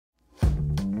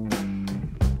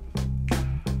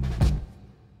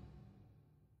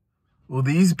Will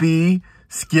these be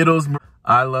Skittles?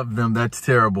 I love them. That's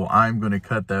terrible. I'm going to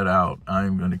cut that out.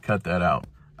 I'm going to cut that out.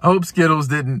 I hope Skittles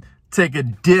didn't take a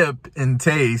dip in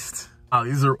taste. Oh,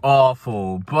 these are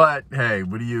awful, but hey,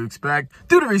 what do you expect?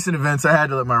 Due to recent events, I had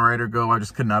to let my writer go. I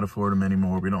just could not afford him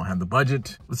anymore. We don't have the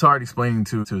budget. It's hard explaining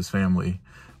to his family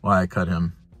why I cut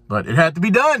him, but it had to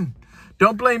be done.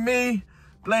 Don't blame me,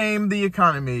 blame the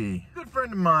economy. A good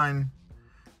friend of mine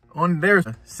on there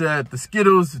said the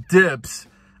Skittles Dips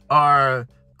are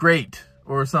great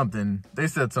or something. They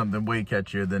said something way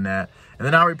catchier than that. And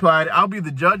then I replied, I'll be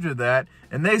the judge of that.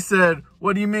 And they said,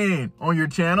 what do you mean? On your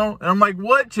channel? And I'm like,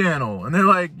 what channel? And they're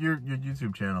like, your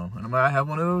YouTube channel. And I'm like, I have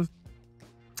one of those.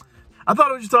 I thought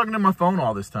I was just talking to my phone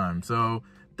all this time. So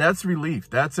that's relief.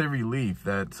 That's a relief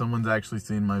that someone's actually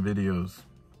seen my videos.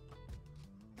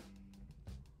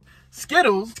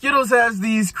 Skittles has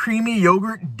these creamy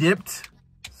yogurt dipped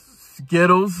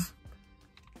Skittles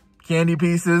candy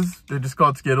pieces. They're just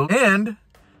called Skittles. And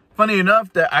funny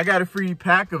enough that I got a free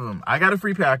pack of them. I got a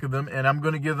free pack of them and I'm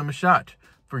going to give them a shot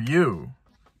for you.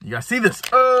 You guys see this?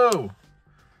 Oh,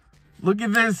 look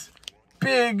at this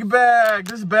big bag.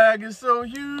 This bag is so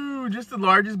huge. It's the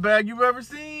largest bag you've ever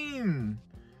seen.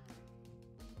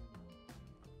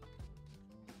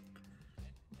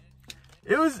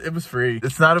 It was free.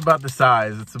 It's not about the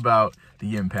size. It's about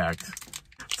the impact.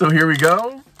 So here we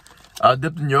go.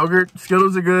 Dipped in yogurt.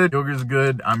 Skittles are good. Yogurt's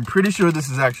good. I'm pretty sure this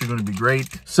is actually going to be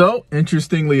great. So,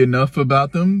 interestingly enough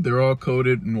about them, they're all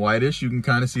coated in whitish. You can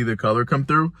kind of see the color come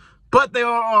through. But they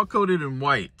are all coated in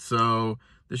white. So,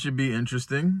 this should be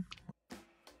interesting.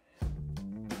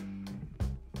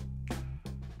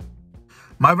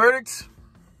 My verdict?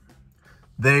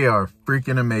 They are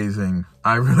freaking amazing.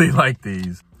 I really like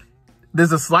these.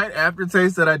 There's a slight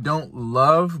aftertaste that I don't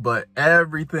love, but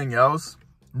everything else,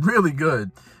 really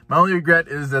good. My only regret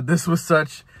is that this was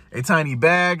such a tiny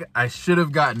bag. I should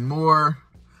have gotten more.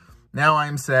 Now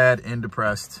I'm sad and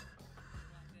depressed.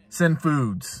 Send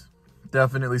foods.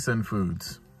 Definitely send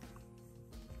foods.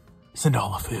 Send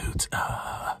all the foods.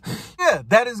 Yeah,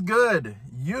 that is good.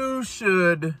 You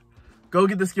should go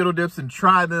get the Skittle Dips and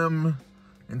try them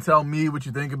and tell me what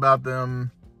you think about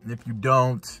them. And if you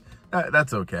don't,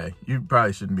 that's okay. You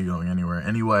probably shouldn't be going anywhere.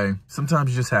 Anyway,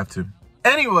 sometimes you just have to.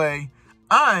 Anyway,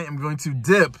 I am going to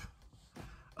dip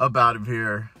up out of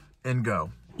here and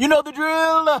go. You know the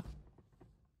drill.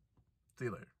 See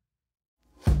you later.